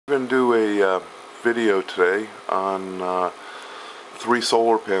I'm going to do a video today on 3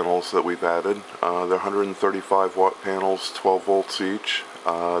 solar panels that we've added. They're 135 watt panels, 12 volts each.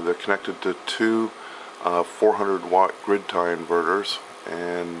 They're connected to 2 400 watt grid tie inverters,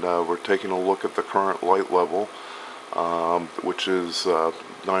 and we're taking a look at the current light level, which is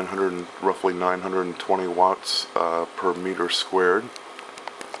roughly 920 watts per meter squared.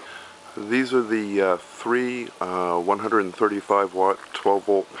 These are the 3 135 watt 12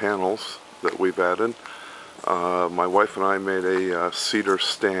 volt panels that we've added. My wife and I made a cedar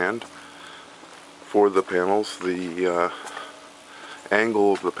stand for the panels. The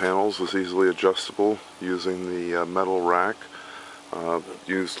angle of the panels was easily adjustable using the metal rack.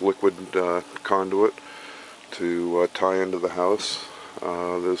 Used liquid conduit to tie into the house.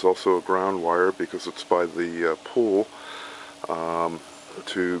 There's also a ground wire because it's by the pool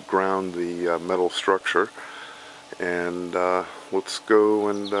to ground the metal structure. And let's go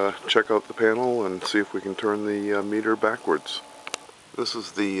and check out the panel and see if we can turn the meter backwards. This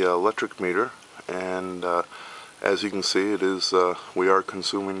is the electric meter, and as you can see, it is we are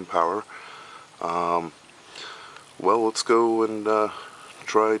consuming power. Well, let's go and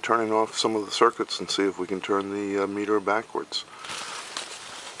try turning off some of the circuits and see if we can turn the meter backwards.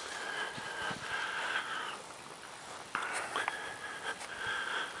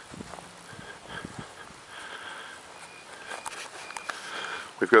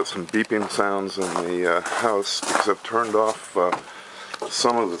 We've got some beeping sounds in the house because I've turned off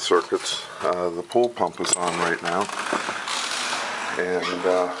some of the circuits. The pool pump is on right now,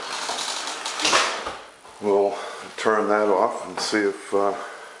 and we'll turn that off and see if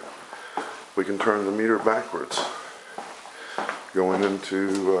we can turn the meter backwards. Going into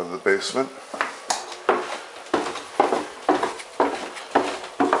the basement.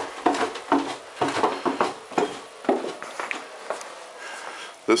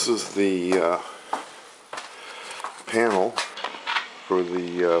 This is the panel for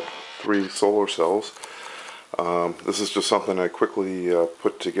the 3 solar cells. This is just something I quickly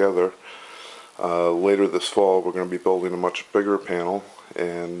put together. Later this fall we're going to be building a much bigger panel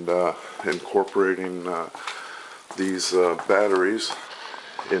and incorporating these batteries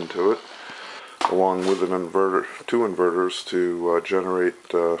into it, along with an inverter, 2 inverters to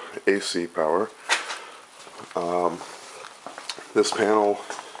generate AC power. This panel,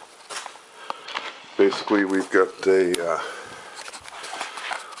 basically we've got a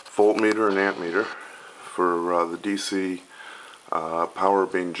voltmeter and ammeter for the DC power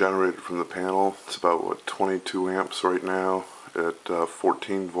being generated from the panel. It's about 22 amps right now at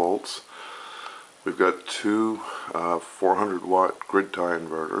 14 volts. We've got 2 400 watt grid tie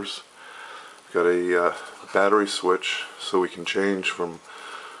inverters. We've got a battery switch so we can change from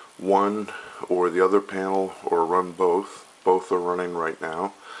one or the other panel or run both. Both are running right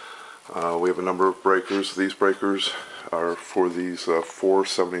now. We have a number of breakers. These breakers are for these 4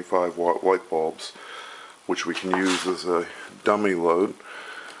 75 watt light bulbs, which we can use as a dummy load.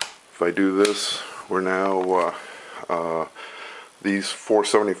 If I do this, we're now these 4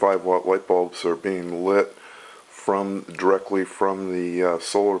 75 watt light bulbs are being lit directly from the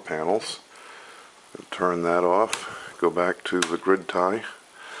solar panels. Turn that off, go back to the grid tie,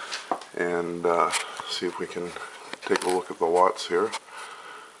 and see if we can take a look at the watts here.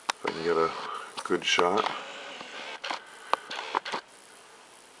 If I can get a good shot.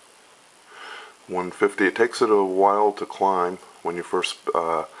 150. It takes it a while to climb when you first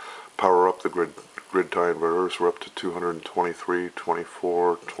power up the grid tie inverters. We're up to 223,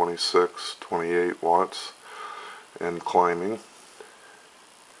 24, 26, 28 watts and climbing.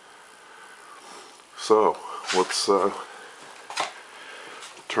 So let's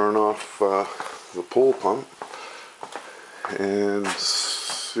turn off the pool pump and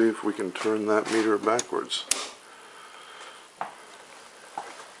see if we can turn that meter backwards.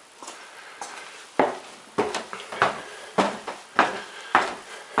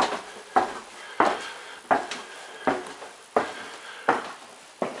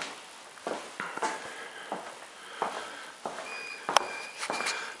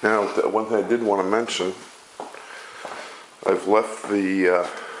 Now, one thing I did want to mention, I've left the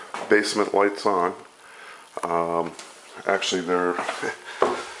basement lights on. Actually, there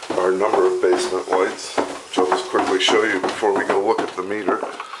are a number of basement lights, which I'll just quickly show you before we go look at the meter.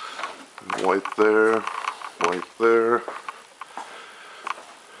 Light there, light there,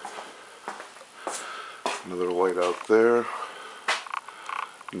 another light out there,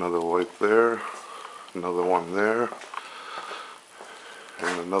 another light there, another one there,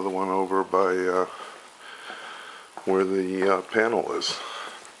 and another one over by where the panel is.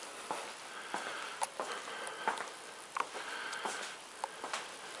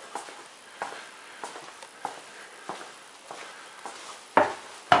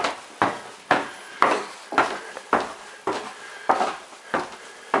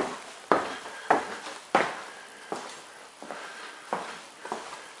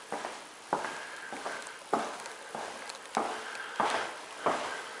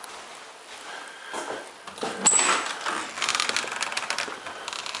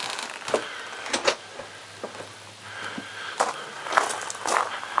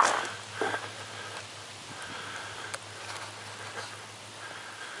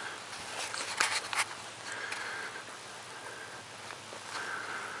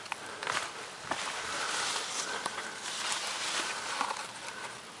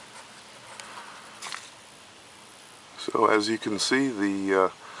 So as you can see,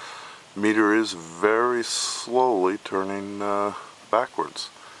 the meter is very slowly turning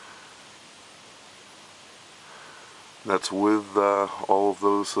backwards. That's with all of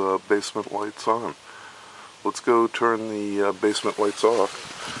those basement lights on. Let's go turn the basement lights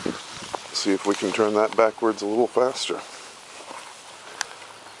off, see if we can turn that backwards a little faster.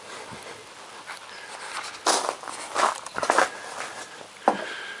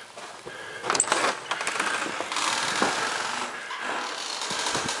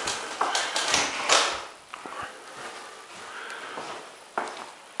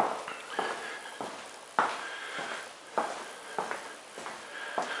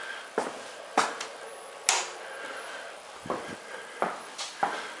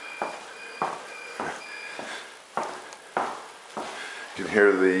 You can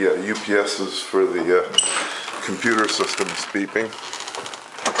hear the UPSs for the computer systems beeping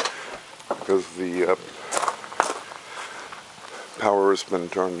because the power has been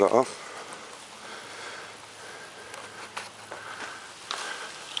turned off.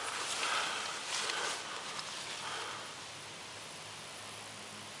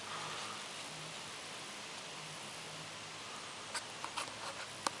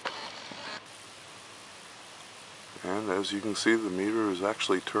 And as you can see, the meter is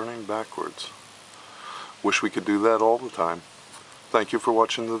actually turning backwards. Wish we could do that all the time. Thank you for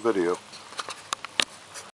watching the video.